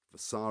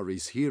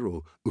Vasari's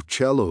hero,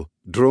 Uccello,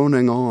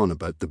 droning on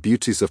about the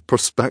beauties of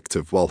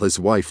perspective while his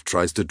wife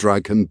tries to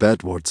drag him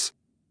bedwards.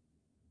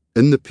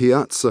 In the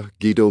Piazza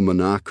Guido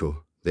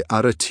Monaco, the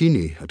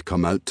Aretini had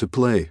come out to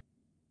play.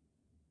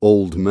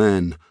 Old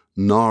men,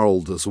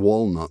 gnarled as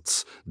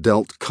walnuts,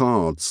 dealt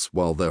cards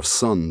while their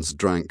sons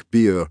drank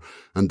beer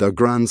and their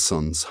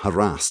grandsons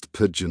harassed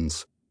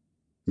pigeons.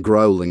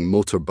 Growling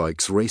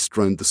motorbikes raced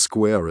round the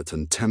square at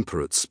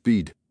intemperate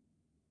speed.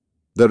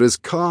 "There is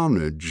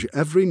carnage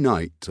every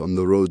night on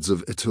the roads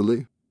of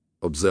Italy,"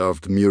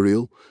 observed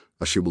Muriel,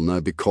 as she will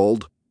now be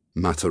called,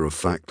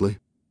 matter-of-factly.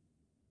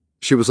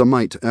 She was a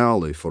mite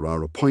early for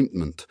our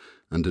appointment,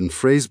 and in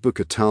phrasebook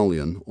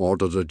Italian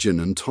ordered a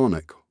gin and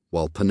tonic,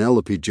 while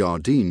Penelope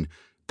Jardine,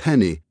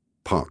 Penny,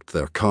 parked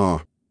their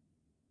car.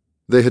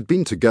 They had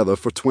been together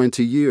for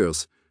 20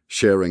 years,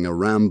 sharing a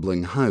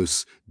rambling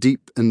house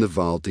deep in the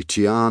Val di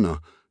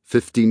Chiana,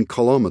 15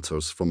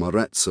 kilometres from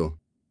Arezzo.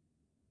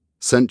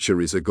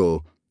 Centuries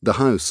ago, the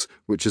house,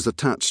 which is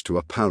attached to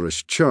a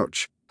parish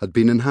church, had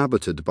been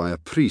inhabited by a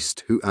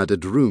priest who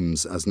added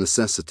rooms as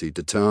necessity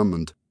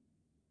determined.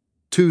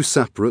 2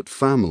 separate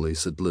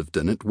families had lived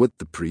in it with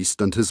the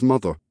priest and his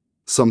mother,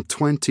 some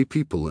 20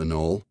 people in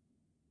all.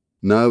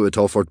 Now it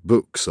offered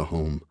books a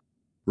home,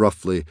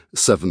 roughly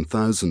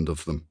 7,000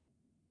 of them.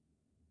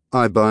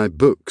 "I buy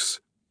books,"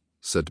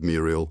 said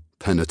Muriel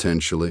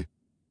penitentially.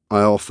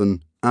 "I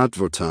often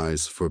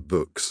advertise for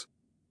books.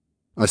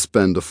 I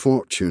spend a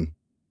fortune.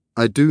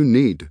 I do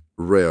need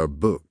rare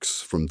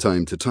books from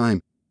time to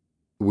time.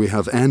 We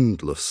have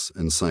endless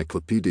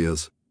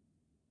encyclopedias."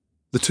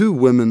 The 2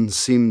 women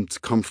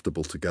seemed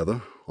comfortable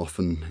together,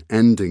 often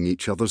ending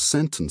each other's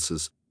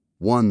sentences,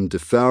 one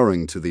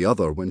deferring to the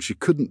other when she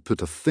couldn't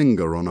put a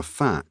finger on a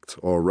fact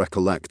or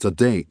recollect a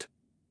date.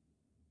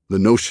 The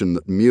notion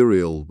that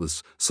Muriel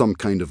was some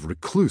kind of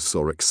recluse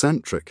or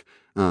eccentric,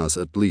 as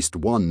at least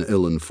one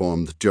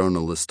ill-informed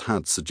journalist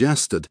had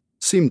suggested,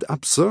 seemed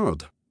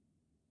absurd.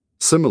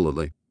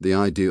 Similarly, the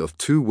idea of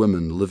 2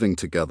 women living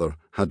together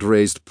had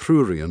raised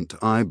prurient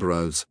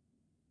eyebrows.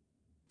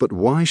 But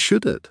why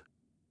should it?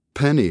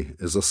 Penny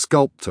is a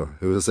sculptor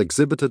who has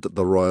exhibited at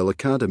the Royal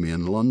Academy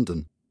in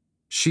London.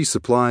 She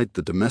supplied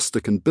the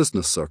domestic and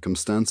business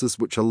circumstances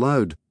which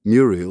allowed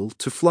Muriel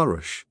to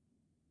flourish.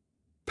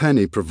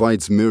 Penny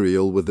provides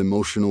Muriel with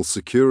emotional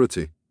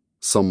security,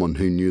 someone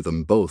who knew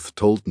them both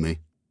told me.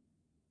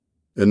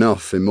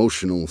 Enough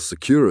emotional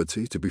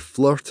security to be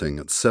flirting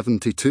at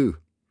 72.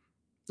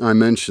 I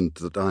mentioned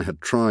that I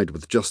had tried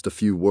with just a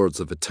few words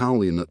of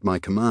Italian at my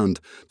command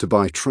to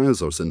buy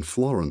trousers in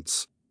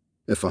Florence.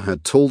 If I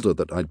had told her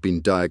that I'd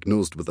been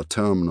diagnosed with a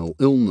terminal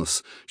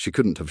illness, she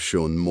couldn't have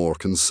shown more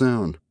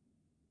concern.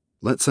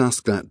 Let's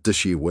ask that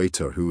dishy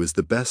waiter who is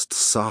the best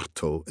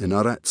sarto in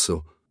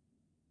Arezzo.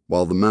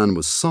 While the man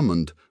was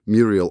summoned,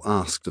 Muriel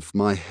asked if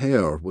my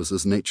hair was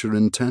as nature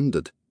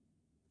intended.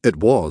 It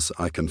was,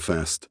 I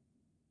confessed.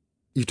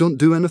 "You don't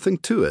do anything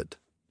to it?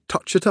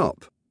 Touch it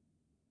up?"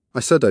 I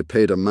said I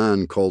paid a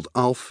man called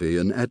Alfie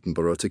in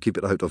Edinburgh to keep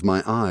it out of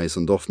my eyes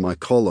and off my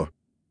collar.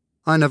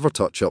 "I never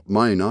touch up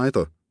mine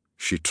either,"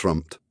 she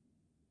trumped.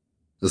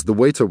 As the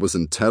waiter was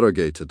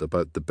interrogated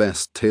about the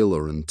best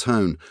tailor in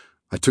town,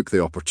 I took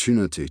the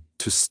opportunity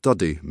to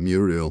study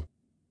Muriel.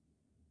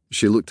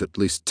 She looked at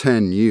least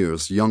 10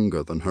 years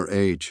younger than her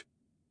age.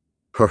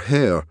 Her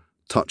hair,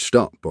 touched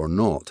up or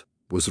not,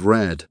 was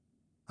red,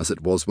 as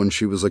it was when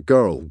she was a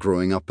girl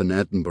growing up in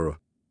Edinburgh,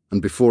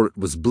 and before it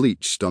was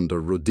bleached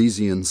under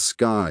Rhodesian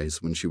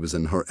skies when she was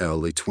in her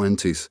early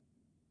 20s.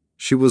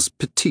 She was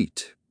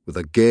petite, with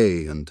a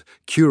gay and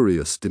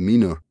curious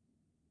demeanour.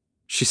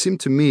 She seemed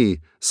to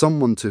me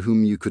someone to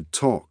whom you could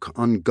talk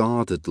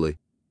unguardedly,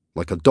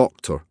 like a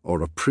doctor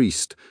or a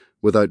priest,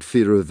 without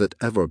fear of it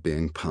ever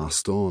being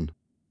passed on.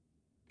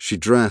 She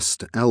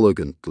dressed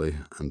elegantly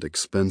and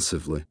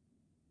expensively.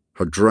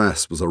 Her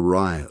dress was a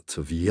riot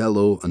of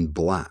yellow and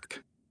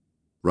black.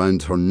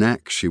 Round her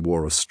neck she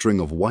wore a string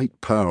of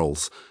white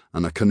pearls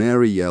and a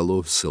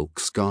canary-yellow silk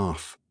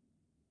scarf.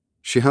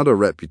 She had a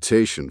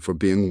reputation for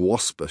being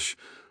waspish,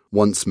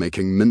 once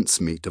making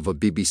mincemeat of a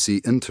BBC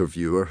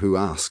interviewer who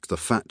asked a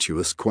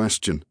fatuous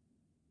question.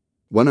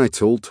 When I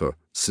told her,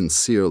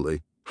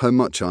 sincerely, how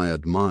much I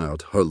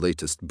admired her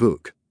latest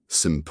book,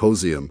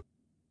 Symposium,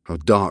 her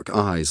dark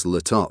eyes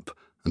lit up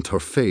and her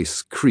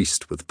face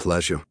creased with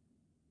pleasure.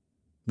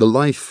 The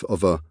life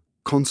of a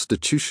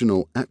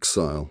constitutional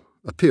exile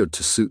appeared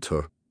to suit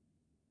her.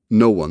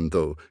 No one,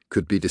 though,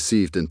 could be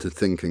deceived into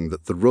thinking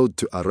that the road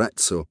to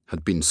Arezzo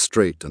had been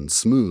straight and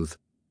smooth.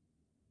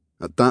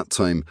 At that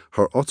time,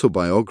 her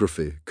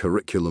autobiography,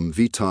 Curriculum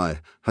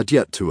Vitae, had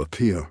yet to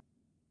appear.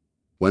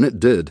 When it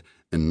did,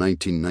 in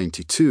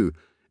 1992,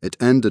 it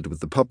ended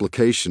with the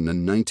publication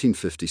in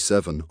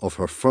 1957 of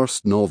her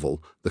first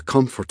novel, The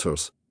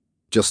Comforters,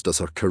 just as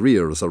her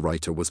career as a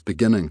writer was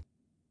beginning.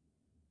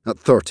 At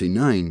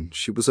 39,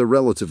 she was a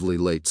relatively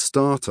late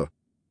starter,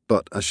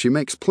 but as she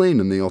makes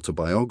plain in the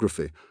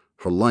autobiography,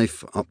 her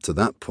life up to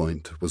that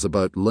point was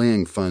about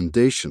laying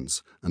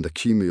foundations and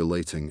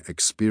accumulating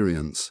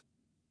experience.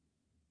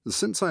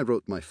 Since I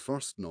wrote my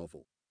first novel,